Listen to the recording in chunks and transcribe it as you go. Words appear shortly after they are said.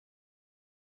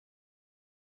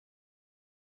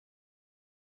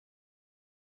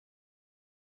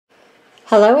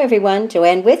Hello everyone,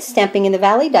 Joanne with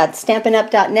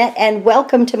stampinginthevalley.stampinup.net, and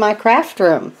welcome to my craft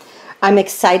room. I'm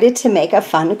excited to make a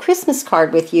fun Christmas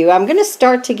card with you. I'm going to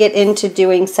start to get into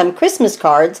doing some Christmas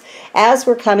cards as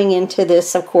we're coming into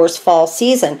this, of course, fall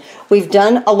season. We've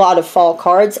done a lot of fall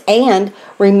cards, and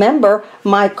remember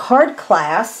my card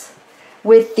class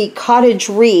with the Cottage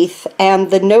wreath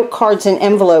and the note cards and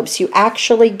envelopes. You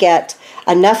actually get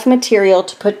enough material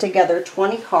to put together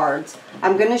 20 cards.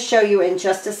 I'm going to show you in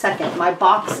just a second. My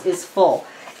box is full.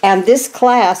 And this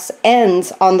class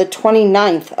ends on the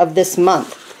 29th of this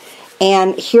month.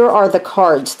 And here are the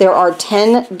cards. There are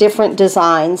 10 different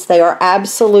designs. They are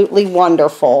absolutely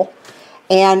wonderful.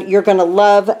 And you're going to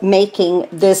love making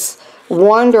this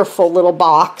wonderful little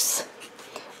box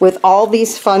with all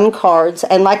these fun cards.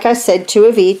 And like I said, 2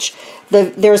 of each.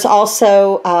 There's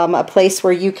also a place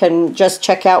where you can just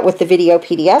check out with the video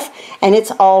PDF, and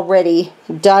it's already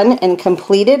done and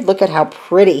completed. Look at how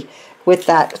pretty with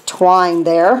that twine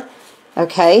there.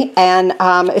 Okay, and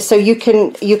so you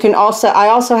can also, I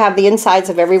also have the insides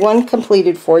of everyone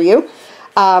completed for you.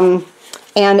 And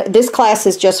this class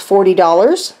is just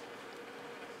 $40.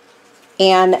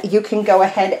 And you can go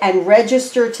ahead and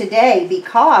register today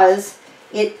because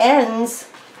it ends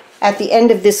at the end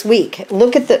of this week.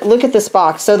 Look at this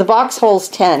box. So the box holds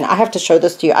 10. I have to show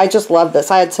this to you. I just love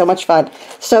this. I had so much fun.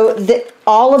 So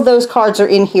all of those cards are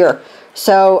in here.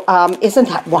 So isn't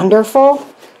that wonderful?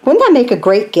 Wouldn't that make a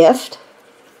great gift?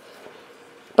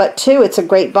 But too, it's a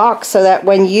great box so that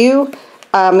when you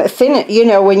finish,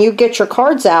 when you get your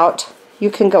cards out, you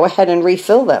can go ahead and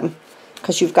refill them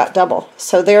because you've got double.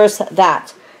 So there's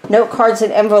that. Note cards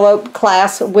and envelope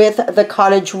class with the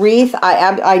Cottage wreath.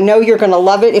 I know you're going to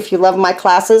love it if you love my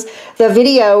classes. The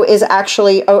video is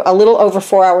actually a little over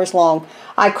 4 hours long.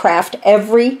 I craft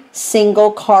every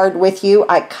single card with you.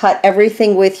 I cut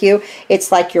everything with you.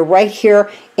 It's like you're right here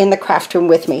in the craft room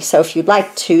with me. So if you'd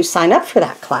like to sign up for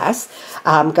that class,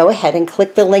 go ahead and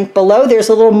click the link below. There's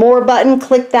a little more button.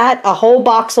 Click that. A whole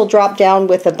box will drop down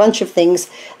with a bunch of things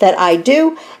that I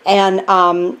do. And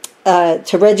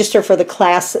to register for the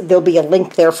class, there'll be a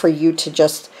link there for you to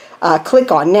just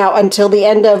click on. Now, until the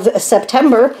end of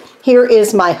September, here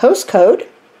is my host code.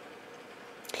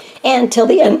 And until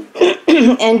the end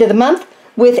of the month,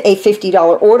 with a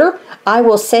 $50 order, I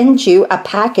will send you a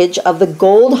package of the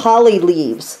gold holly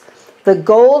leaves. The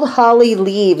gold holly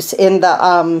leaves in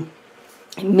the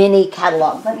mini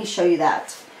catalog. Let me show you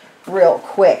that real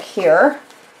quick here.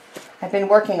 I've been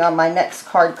working on my next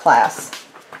card class.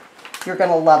 You're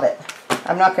going to love it.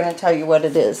 I'm not going to tell you what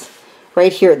it is.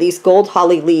 Right here, these gold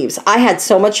holly leaves. I had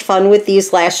so much fun with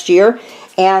these last year,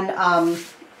 and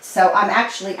so I'm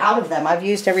actually out of them. I've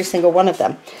used every single one of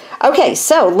them. Okay,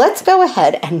 so let's go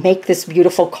ahead and make this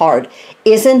beautiful card.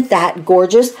 Isn't that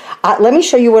gorgeous? Let me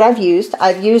show you what I've used.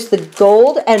 I've used the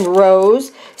gold and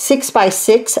rose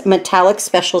 6x6 metallic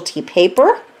specialty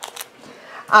paper.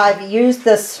 I've used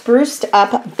the spruced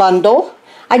up bundle.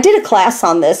 I did a class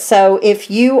on this, so if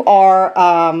you are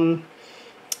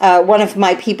one of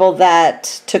my people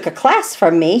that took a class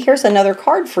from me, here's another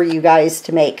card for you guys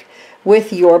to make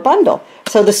with your bundle.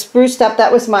 So the spruced up,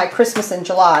 that was my Christmas in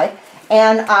July,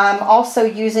 and I'm also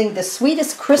using the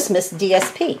Sweetest Christmas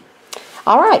DSP.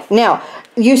 All right, now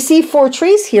you see 4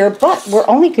 trees here, but we're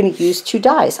only going to use 2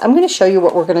 dies. I'm going to show you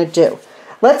what we're going to do.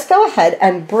 Let's go ahead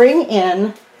and bring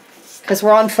in, because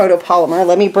we're on photopolymer,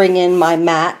 let me bring in my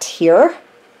mat here.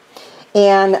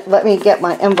 And let me get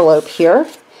my envelope here.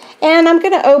 And I'm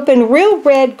going to open Real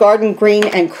Red, Garden Green,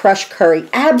 and Crushed Curry.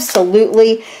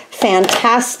 Absolutely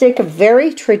fantastic,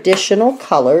 very traditional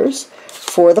colors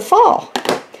for the fall.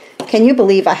 Can you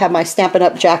believe I have my Stampin'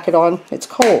 Up! Jacket on? It's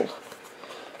cold.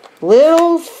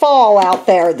 Little fall out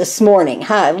there this morning,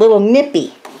 huh? A little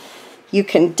nippy. You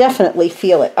can definitely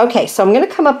feel it. Okay, so I'm going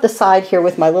to come up the side here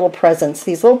with my little presents.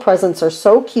 These little presents are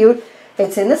so cute.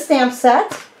 It's in the stamp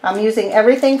set. I'm using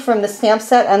everything from the stamp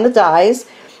set and the dies.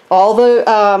 All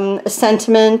the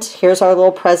sentiment. Here's our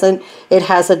little present. It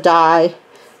has a die.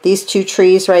 These 2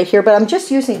 trees right here. But I'm just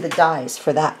using the dies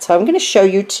for that. So I'm going to show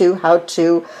you too how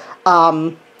to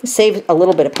save a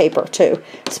little bit of paper too.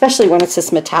 Especially when it's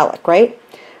this metallic, right?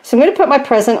 So I'm going to put my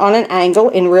present on an angle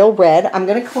in Real Red. I'm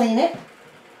going to clean it.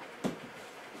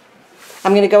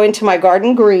 I'm going to go into my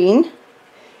Garden Green. And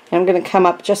I'm going to come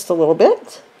up just a little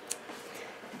bit.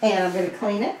 And I'm going to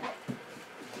clean it.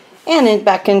 And then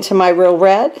back into my Real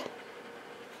Red.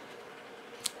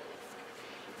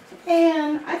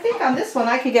 And I think on this one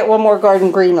I could get one more Garden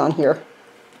Green on here.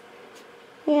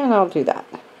 And I'll do that.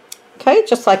 Okay,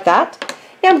 just like that.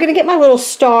 Now I'm going to get my little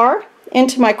star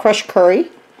into my crushed curry.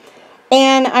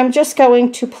 And I'm just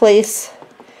going to place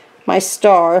my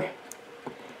star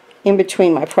in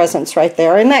between my presents right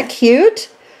there. Isn't that cute?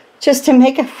 Just to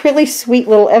make a really sweet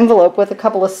little envelope with a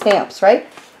couple of stamps, right?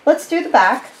 Let's do the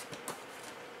back.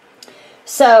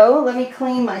 So let me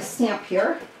clean my stamp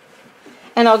here.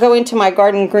 And I'll go into my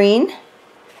garden green.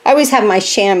 I always have my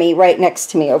chamois right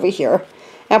next to me over here.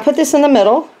 Now put this in the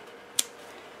middle.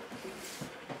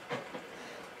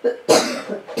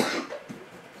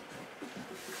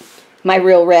 My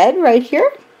real red right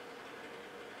here.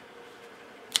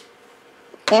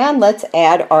 And let's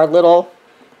add our little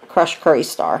crushed curry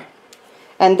star.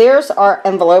 And there's our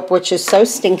envelope, which is so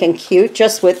stinking cute,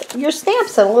 just with your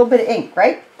stamps and a little bit of ink,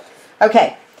 right?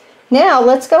 Okay, now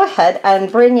let's go ahead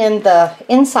and bring in the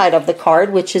inside of the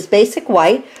card, which is basic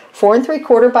white, 4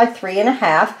 3/4 by 3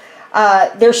 1/2.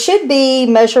 There should be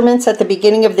measurements at the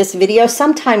beginning of this video.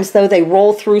 Sometimes, though, they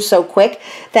roll through so quick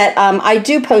that I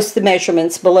do post the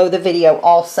measurements below the video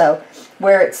also,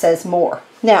 where it says more.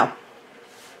 Now,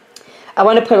 I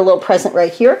want to put a little present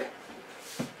right here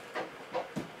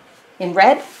in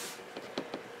red.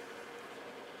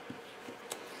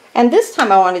 And this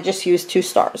time I want to just use 2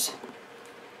 stars.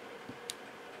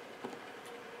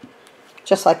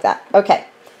 Just like that. Okay.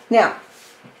 Now,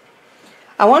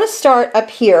 I want to start up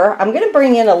here. I'm going to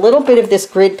bring in a little bit of this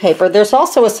grid paper. There's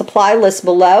also a supply list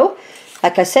below.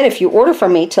 Like I said, if you order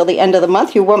from me till the end of the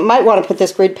month, you might want to put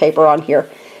this grid paper on here.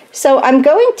 So I'm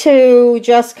going to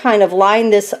just kind of line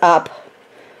this up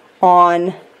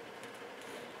on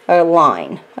a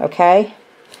line, okay?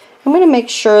 I'm going to make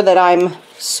sure that I'm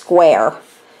square.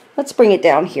 Let's bring it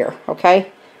down here,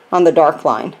 okay? On the dark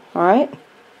line, all right?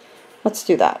 Let's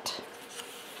do that.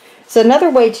 So another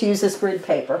way to use this grid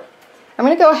paper. I'm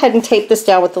going to go ahead and tape this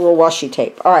down with the little washi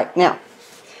tape. All right, now, I'm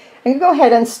going to go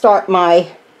ahead and start my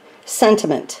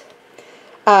sentiment.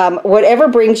 Whatever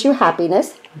brings you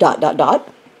happiness, ...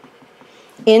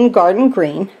 in garden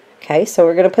green. Okay, so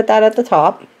we're going to put that at the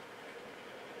top.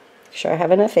 Make sure I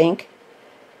have enough ink.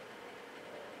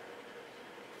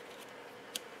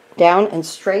 Down and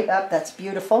straight up. That's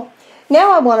beautiful.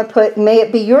 Now I want to put "May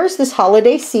it be yours this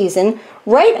holiday season"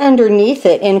 right underneath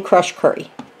it in crushed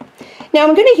curry. Now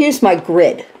I'm going to use my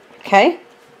grid, okay?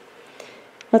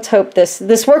 Let's hope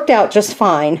this worked out just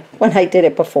fine when I did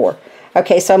it before.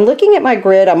 Okay, so I'm looking at my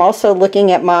grid. I'm also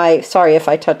looking at my, sorry if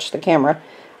I touched the camera,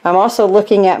 I'm also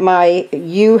looking at my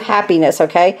 "You Happiness,"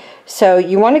 okay? So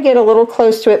you want to get a little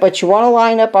close to it, but you want to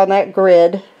line up on that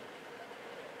grid.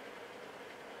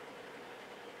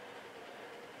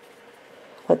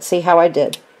 Let's see how I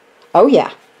did. Oh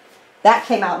yeah, that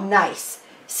came out nice.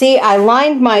 See, I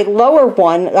lined my lower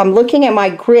one. I'm looking at my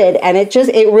grid, and it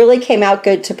really came out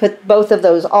good to put both of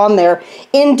those on there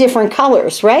in different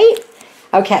colors, right?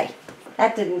 Okay,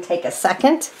 that didn't take a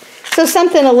second. So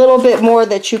something a little bit more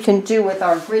that you can do with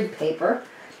our grid paper.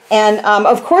 And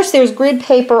of course, there's grid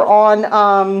paper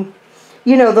on,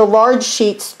 you know, the large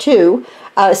sheets too.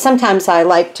 Sometimes I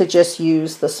like to just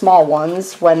use the small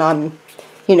ones when I'm,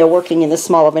 you know, working in this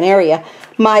small of an area.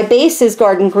 My base is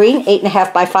garden green, 8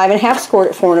 1/2 by 5 1/2, scored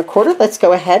at 4 1/4. Let's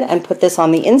go ahead and put this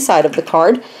on the inside of the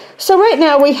card. So right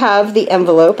now we have the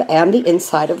envelope and the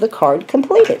inside of the card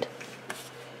completed.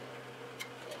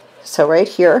 So right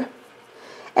here.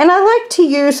 And I like to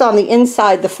use on the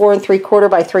inside the 4 3/4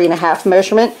 by 3 1/2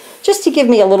 measurement, just to give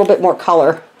me a little bit more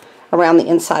color around the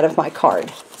inside of my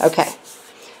card. Okay.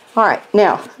 All right,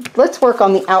 now let's work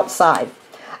on the outside.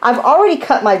 I've already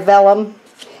cut my vellum.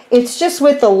 It's just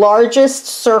with the largest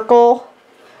circle,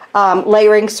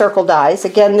 layering circle dies.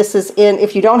 Again, this is in,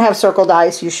 if you don't have circle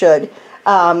dies, you should.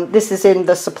 This is in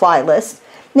the supply list.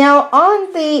 Now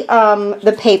on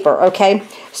the paper, okay,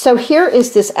 so here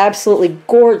is this absolutely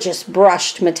gorgeous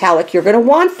brushed metallic. You're going to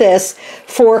want this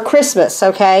for Christmas,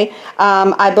 okay?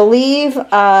 I believe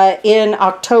in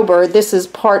October, this is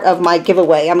part of my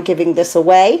giveaway. I'm giving this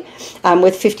away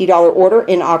with $50 order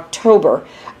in October.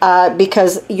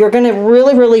 Because you're going to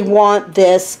really, really want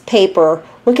this paper.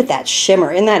 Look at that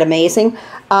shimmer. Isn't that amazing?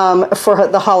 For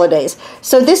the holidays.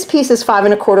 So this piece is 5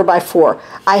 1/4 by 4.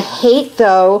 I hate,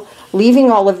 though, leaving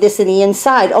all of this in the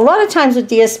inside. A lot of times with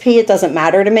DSP, it doesn't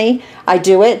matter to me. I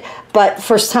do it. But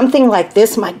for something like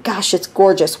this, my gosh, it's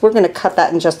gorgeous. We're going to cut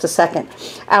that in just a second.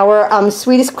 Our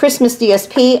Sweetest Christmas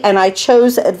DSP, and I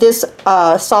chose this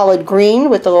solid green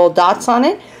with the little dots on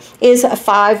it, is a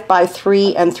 5 by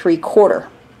 3 3/4.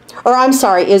 Or I'm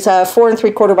sorry, is 4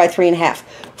 3/4 by 3 1/2.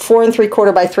 4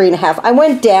 3/4 by 3 1/2. I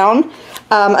went down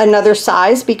another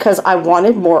size because I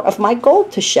wanted more of my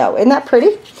gold to show. Isn't that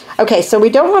pretty? Okay, so we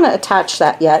don't want to attach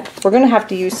that yet. We're going to have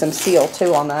to use some seal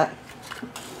too on that.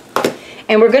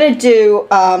 And we're going to do,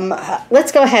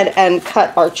 let's go ahead and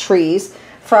cut our trees.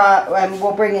 And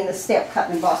we'll bring in the stamp cut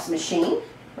and emboss machine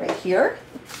right here.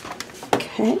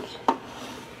 Okay.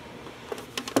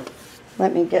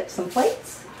 Let me get some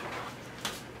plates.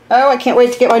 Oh, I can't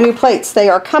wait to get my new plates. They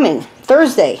are coming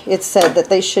Thursday. It said that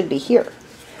they should be here.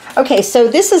 Okay, so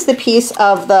this is the piece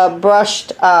of the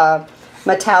brushed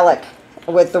metallic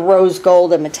with the rose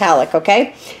gold and metallic,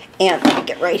 okay? And let me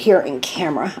get right here in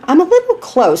camera. I'm a little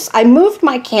close. I moved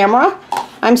my camera.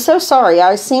 I'm so sorry.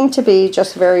 I seem to be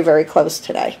just very, very close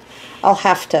today. I'll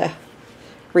have to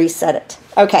reset it.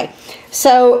 Okay,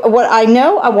 so what I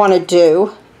know I want to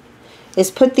do is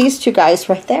put these two guys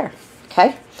right there,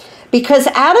 okay? Because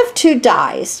out of 2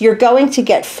 dies, you're going to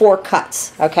get 4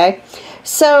 cuts, okay?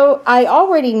 So I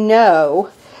already know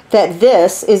that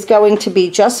this is going to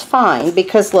be just fine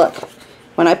because look,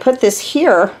 when I put this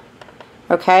here,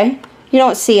 okay, you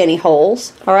don't see any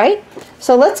holes, all right?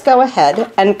 So let's go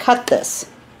ahead and cut this.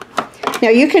 Now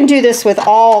you can do this with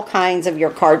all kinds of your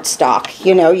cardstock.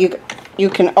 You know, you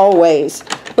can always,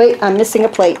 wait, I'm missing a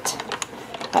plate.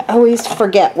 I always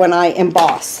forget when I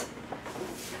emboss.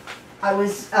 I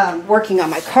was working on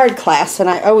my card class and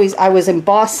I was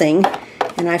embossing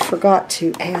and I forgot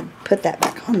to put that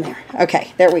back on there.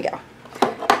 Okay, there we go.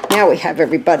 Now we have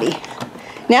everybody.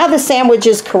 Now the sandwich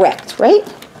is correct, right?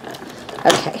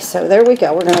 Okay, so there we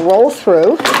go. We're going to roll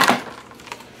through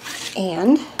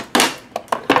and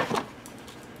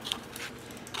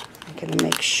I'm going to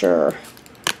make sure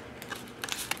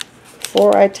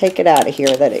before I take it out of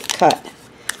here that it cut.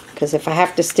 Because if I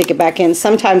have to stick it back in,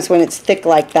 sometimes when it's thick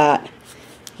like that,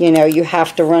 you know, you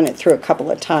have to run it through a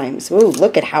couple of times. Ooh,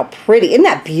 look at how pretty. Isn't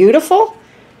that beautiful?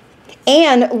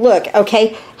 And look,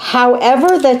 okay,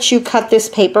 however that you cut this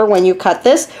paper when you cut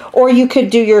this, or you could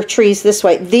do your trees this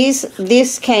way.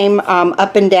 These came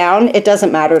up and down. It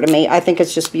doesn't matter to me. I think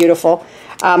it's just beautiful.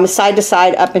 Side to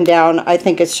side, up and down. I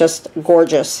think it's just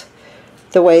gorgeous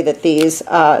the way that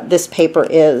this paper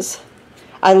is.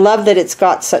 I love that it's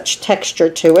got such texture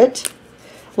to it.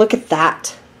 Look at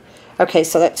that. Okay,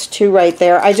 so that's 2 right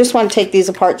there. I just want to take these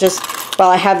apart just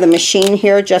while I have the machine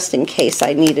here, just in case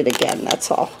I need it again, that's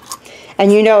all.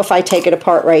 And you know if I take it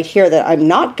apart right here that I'm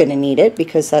not going to need it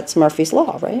because that's Murphy's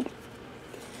Law, right?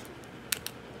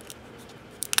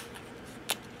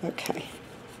 Okay.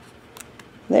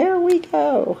 There we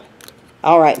go.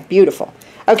 All right, beautiful.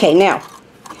 Okay, now,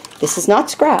 this is not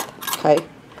scrap, okay?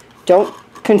 Don't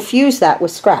confuse that with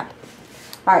scrap.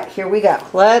 All right, here we go.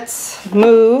 Let's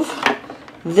move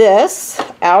this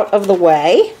out of the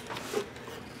way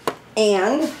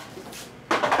and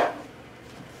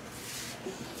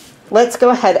let's go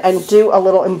ahead and do a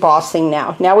little embossing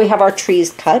now. Now we have our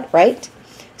trees cut, right?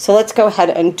 So let's go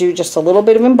ahead and do just a little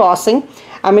bit of embossing.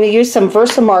 I'm going to use some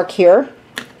Versamark here.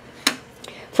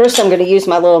 First I'm going to use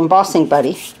my little embossing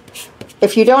buddy.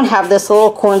 If you don't have this,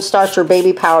 little cornstarch or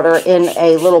baby powder in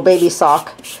a little baby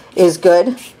sock is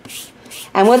good.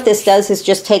 And what this does is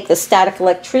just take the static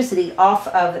electricity off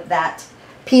of that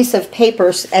piece of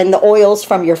paper and the oils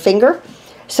from your finger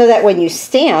so that when you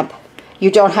stamp,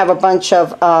 you don't have a bunch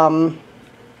of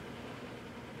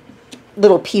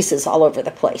little pieces all over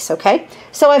the place, okay?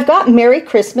 So I've got Merry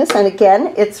Christmas, and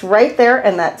again, it's right there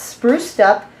in that spruced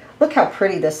up. Look how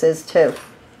pretty this is, too.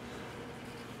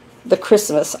 The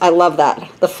Christmas, I love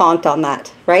that. The font on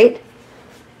that, right?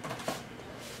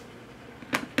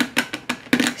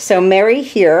 So Merry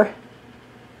here,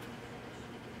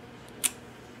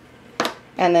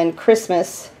 and then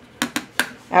Christmas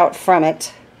out from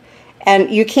it.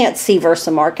 And you can't see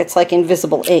Versamark, it's like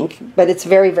invisible ink, but it's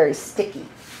very, very sticky.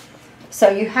 So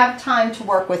you have time to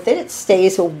work with it. It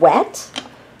stays wet,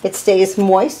 it stays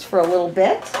moist for a little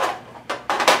bit.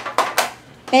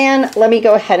 And let me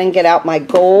go ahead and get out my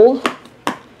gold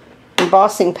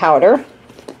embossing powder.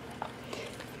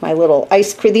 My little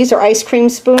ice cream, these are ice cream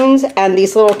spoons, and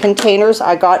these little containers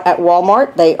I got at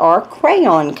Walmart, they are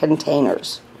crayon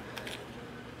containers.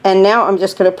 And now I'm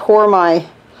just going to pour my,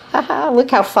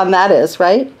 look how fun that is,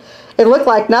 right? It looked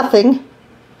like nothing.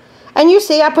 And you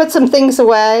see, I put some things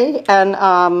away and,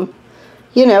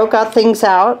 you know, got things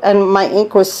out, and my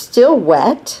ink was still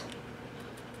wet.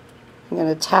 I'm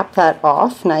going to tap that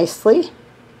off nicely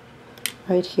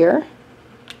right here.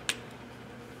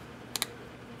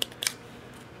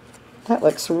 That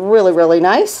looks really, really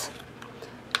nice.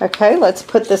 Okay, let's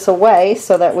put this away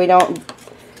so that we don't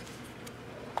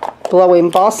blow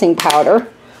embossing powder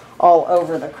all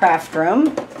over the craft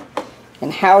room.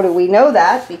 And how do we know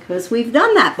that? Because we've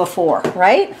done that before,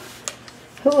 right?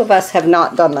 Who of us have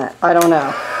not done that? I don't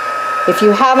know. If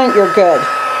you haven't, you're good.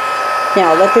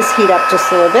 Now let this heat up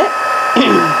just a little bit.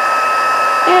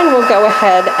 And we'll go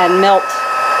ahead and melt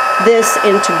this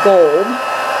into gold.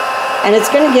 And it's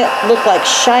going to look like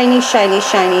shiny, shiny,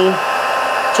 shiny,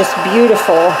 just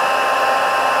beautiful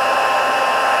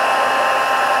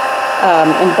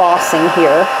embossing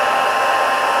here.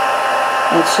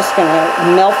 And it's just going to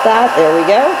melt that. There we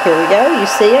go. Here we go. You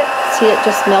see it? See it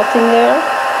just melting there?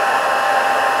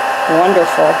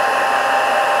 Wonderful.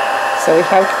 So we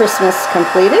have Christmas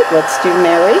completed. Let's do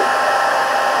Merry.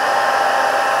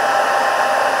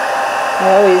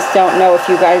 I always don't know if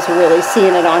you guys are really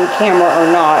seeing it on camera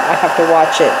or not. I have to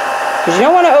watch it. Because you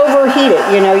don't want to overheat it.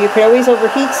 You know, you could always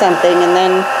overheat something and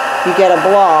then you get a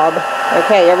blob.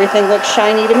 Okay, everything looks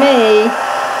shiny to me.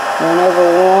 Run over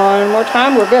one more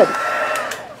time. We're good.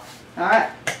 All right.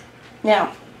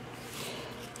 Now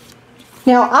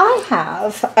I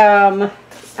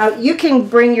have, you can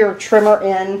bring your trimmer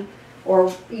in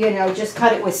or, you know, just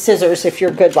cut it with scissors if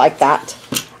you're good like that.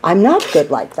 I'm not good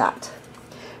like that.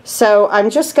 So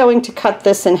I'm just going to cut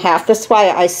this in half. That's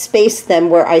why I space them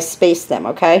where I space them,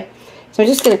 okay? So I'm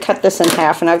just going to cut this in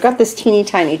half. And I've got this teeny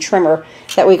tiny trimmer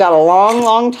that we got a long,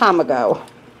 long time ago.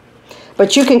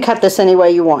 But you can cut this any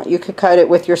way you want. You could cut it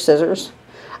with your scissors.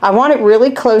 I want it really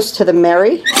close to the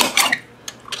Merry.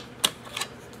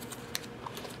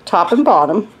 Top and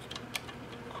bottom.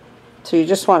 So you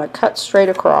just want to cut straight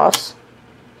across.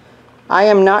 I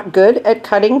am not good at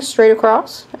cutting straight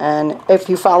across, and if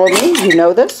you follow me, you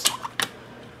know this.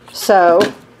 So,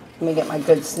 let me get my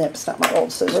good snips, not my old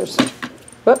scissors.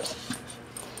 Whoops.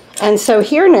 And so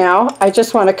here now, I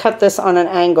just want to cut this on an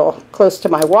angle close to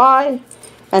my Y,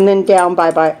 and then down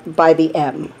by the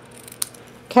M.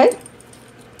 Okay?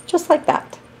 Just like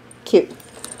that. Cute.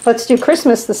 Let's do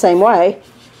Christmas the same way.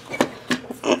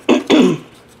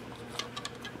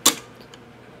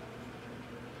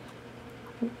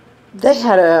 They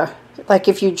had a, like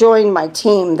if you joined my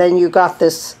team, then you got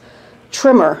this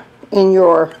trimmer in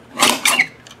your,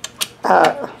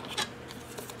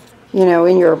 you know,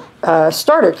 in your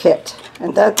starter kit.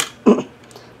 And that,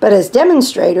 but as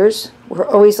demonstrators, we're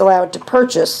always allowed to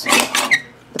purchase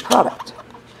the product.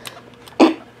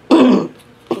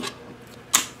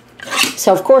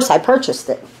 So of course I purchased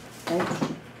it.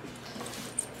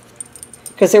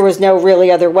 Because there was no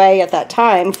really other way at that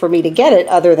time for me to get it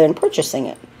other than purchasing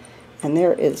it. And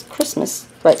there is Christmas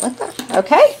right like that.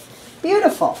 Okay?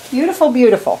 Beautiful. Beautiful,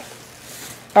 beautiful.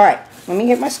 All right. Let me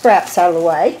get my scraps out of the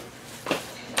way.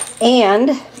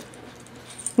 And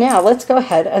now let's go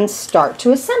ahead and start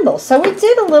to assemble. So we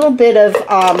did a lot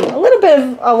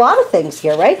of things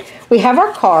here, right? We have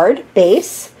our card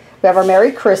base. We have our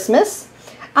Merry Christmas.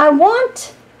 I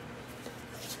want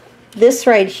this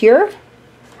right here.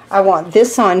 I want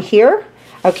this on here.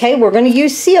 Okay, we're going to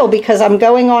use seal because I'm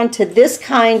going on to this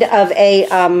kind of a,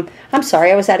 I'm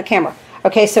sorry, I was out of camera.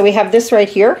 Okay, so we have this right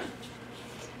here.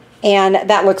 And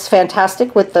that looks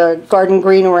fantastic with the garden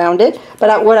green around it.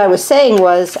 But what I was saying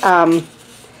was,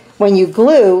 when you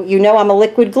glue, you know I'm a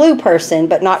liquid glue person,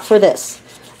 but not for this.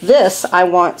 This, I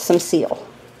want some seal.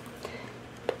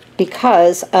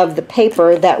 Because of the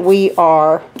paper that we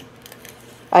are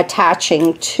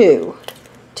attaching to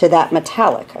that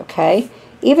metallic, okay?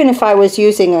 Even if I was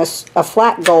using a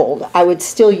flat gold, I would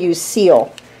still use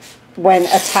seal when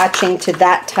attaching to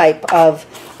that type of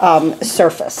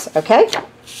surface, okay?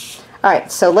 All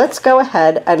right, so let's go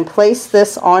ahead and place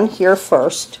this on here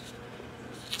first,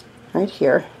 right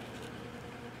here,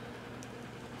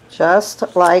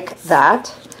 just like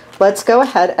that. Let's go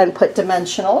ahead and put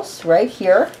dimensionals right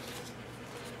here.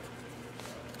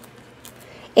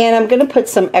 And I'm going to put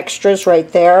some extras right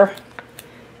there,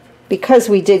 because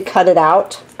we did cut it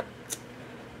out,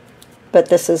 but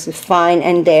this is fine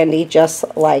and dandy just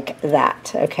like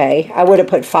that, okay? I would have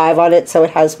put 5 on it so it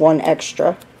has 1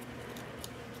 extra,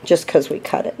 just because we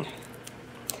cut it.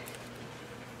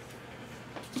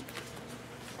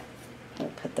 I'll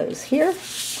put those here.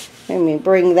 Let me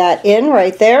bring that in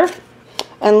right there.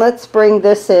 And let's bring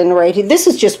this in right here. This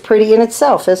is just pretty in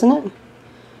itself, isn't it?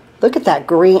 Look at that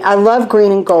green. I love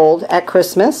green and gold at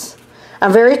Christmas.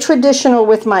 I'm very traditional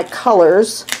with my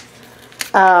colors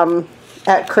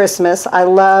at Christmas. I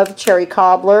love cherry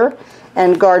cobbler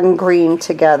and garden green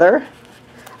together.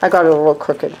 I got it a little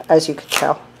crooked, as you could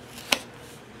tell.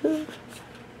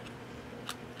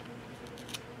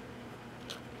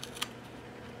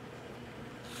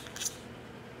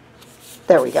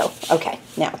 There we go. Okay,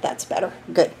 now that's better.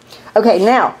 Good. Okay,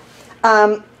 now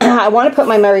I want to put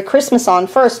my Merry Christmas on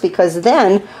first because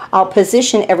then I'll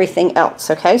position everything else,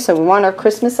 okay? So we want our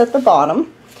Christmas at the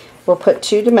bottom. We'll put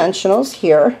 2 dimensionals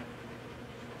here.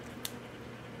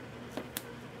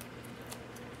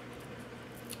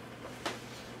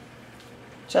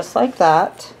 Just like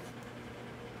that.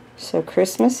 So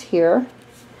Christmas here.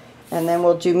 And then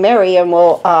we'll do Merry and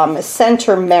we'll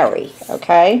center Merry,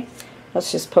 okay?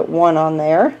 Let's just put 1 on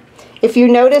there. If you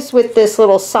notice with this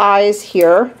little size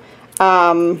here,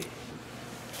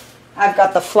 I've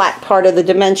got the flat part of the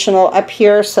dimensional up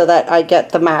here so that I get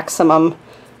the maximum,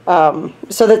 so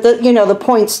that the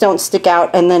points don't stick out,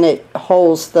 and then it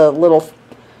holds the little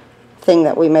thing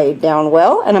that we made down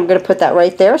well. And I'm going to put that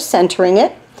right there, centering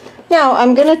it. Now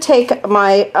I'm going to take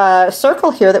my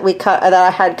circle here that I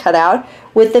had cut out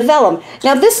with the vellum.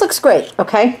 Now this looks great,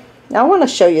 okay? Now I want to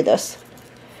show you this.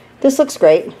 This looks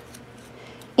great.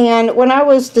 And when I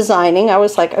was designing, I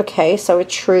was like, okay, so a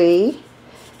tree,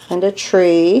 and a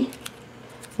tree,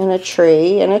 and a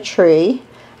tree, and a tree.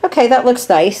 Okay, that looks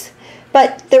nice.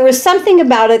 But there was something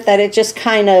about it that it just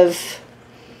kind of,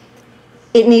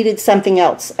 it needed something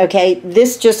else, okay?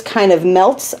 This just kind of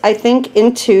melts, I think,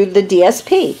 into the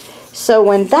DSP. So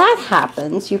when that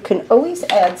happens, you can always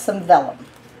add some vellum.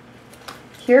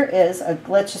 Here is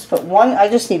let's just put one, I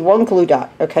just need one glue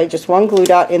dot, okay? Just one glue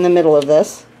dot in the middle of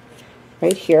this,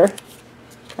 right here,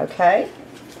 okay?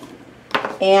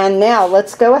 And now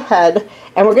let's go ahead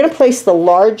and we're going to place the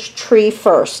large tree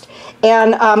first.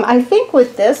 And I think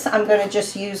with this, I'm going to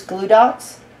just use glue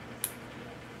dots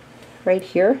right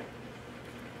here.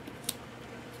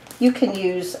 You can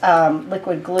use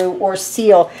liquid glue or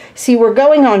seal. See, we're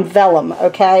going on vellum,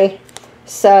 okay?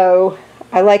 So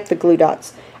I like the glue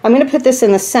dots. I'm going to put this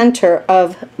in the center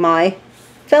of my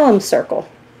vellum circle.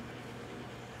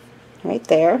 Right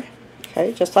there.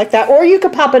 Okay, just like that. Or you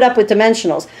could pop it up with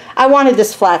dimensionals. I wanted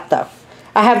this flat though.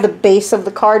 I have the base of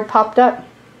the card popped up.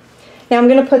 Now I'm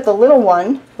going to put the little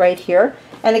one right here.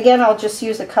 And again, I'll just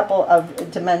use a couple of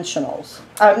dimensionals.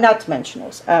 Not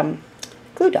dimensionals.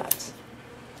 Glue dots.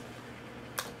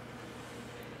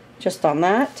 Just on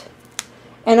that.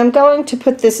 And I'm going to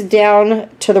put this down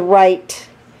to the right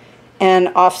and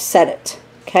offset it.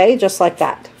 Okay, just like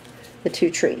that. The two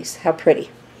trees. How pretty.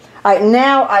 All right,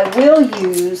 now I will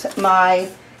use my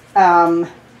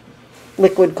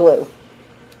liquid glue.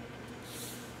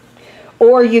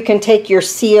 Or you can take your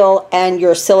seal and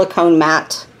your silicone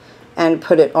mat and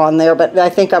put it on there. But I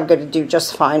think I'm going to do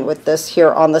just fine with this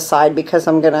here on the side because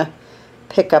I'm going to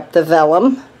pick up the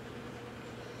vellum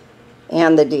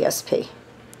and the DSP.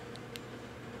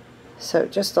 So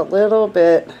just a little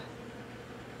bit.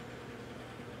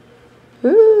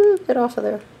 Ooh, get off of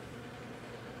there.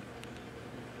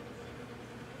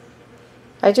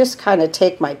 I just kind of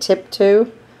take my tip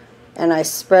too and I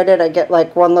spread it. I get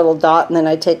like one little dot and then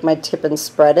I take my tip and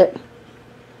spread it.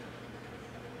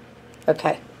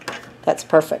 Okay, that's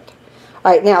perfect.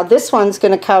 All right, now this one's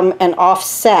going to come and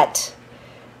offset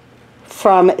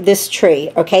from this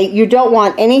tree, okay? You don't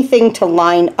want anything to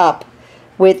line up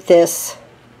with this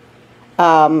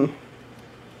card,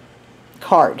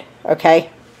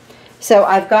 okay? So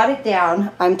I've got it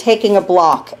down. I'm taking a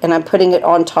block and I'm putting it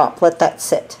on top. Let that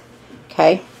sit.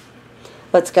 Okay,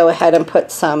 let's go ahead and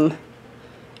put some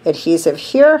adhesive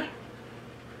here.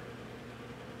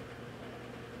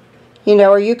 You know,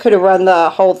 or you could have run the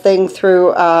whole thing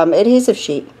through adhesive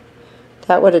sheet.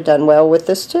 That would have done well with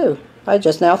this too. I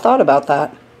just now thought about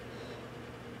that.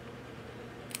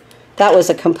 That was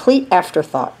a complete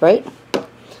afterthought, right?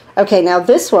 Okay, now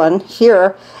this one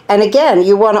here, and again,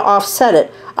 you want to offset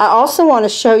it. I also want to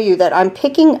show you that I'm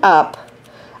picking up,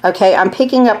 okay, I'm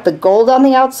picking up the gold on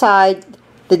the outside,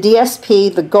 the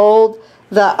DSP, the gold,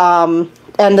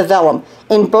 and the vellum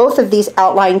in both of these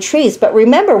outline trees. But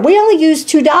remember, we only use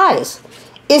 2 dies.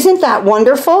 Isn't that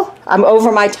wonderful? I'm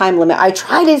over my time limit. I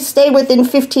try to stay within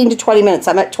 15 to 20 minutes.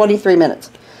 I'm at 23 minutes.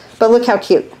 But look how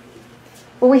cute.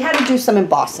 Well, we had to do some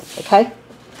embossing, okay?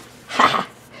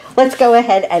 Let's go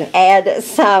ahead and add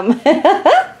some,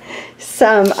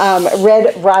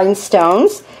 red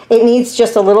rhinestones. It needs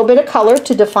just a little bit of color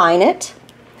to define it.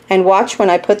 And watch when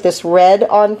I put this red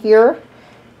on here.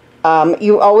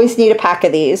 You always need a pack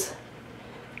of these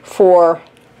for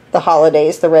the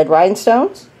holidays, the red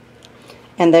rhinestones.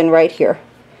 And then right here.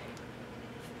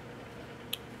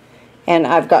 And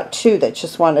I've got 2 that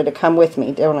just wanted to come with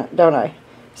me, don't I?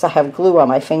 Because I have glue on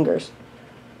my fingers.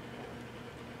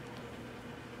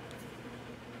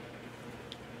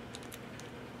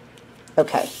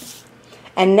 Okay.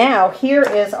 And now here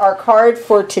is our card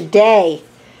for today.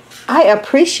 I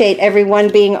appreciate everyone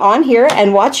being on here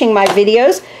and watching my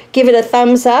videos. Give it a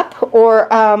thumbs up or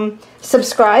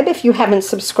subscribe if you haven't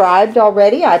subscribed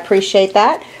already. I appreciate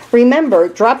that. Remember,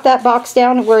 drop that box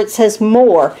down where it says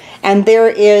more, and there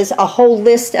is a whole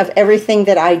list of everything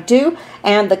that I do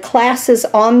and the classes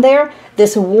on there.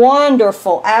 This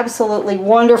wonderful, absolutely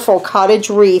wonderful cottage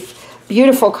wreath,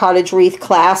 beautiful cottage wreath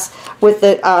class with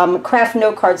the Kraft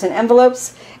note cards and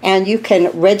envelopes, and you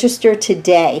can register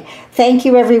today. Thank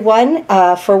you everyone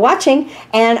for watching,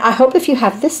 and I hope if you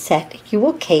have this set, you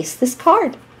will case this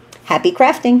card. Happy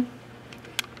crafting!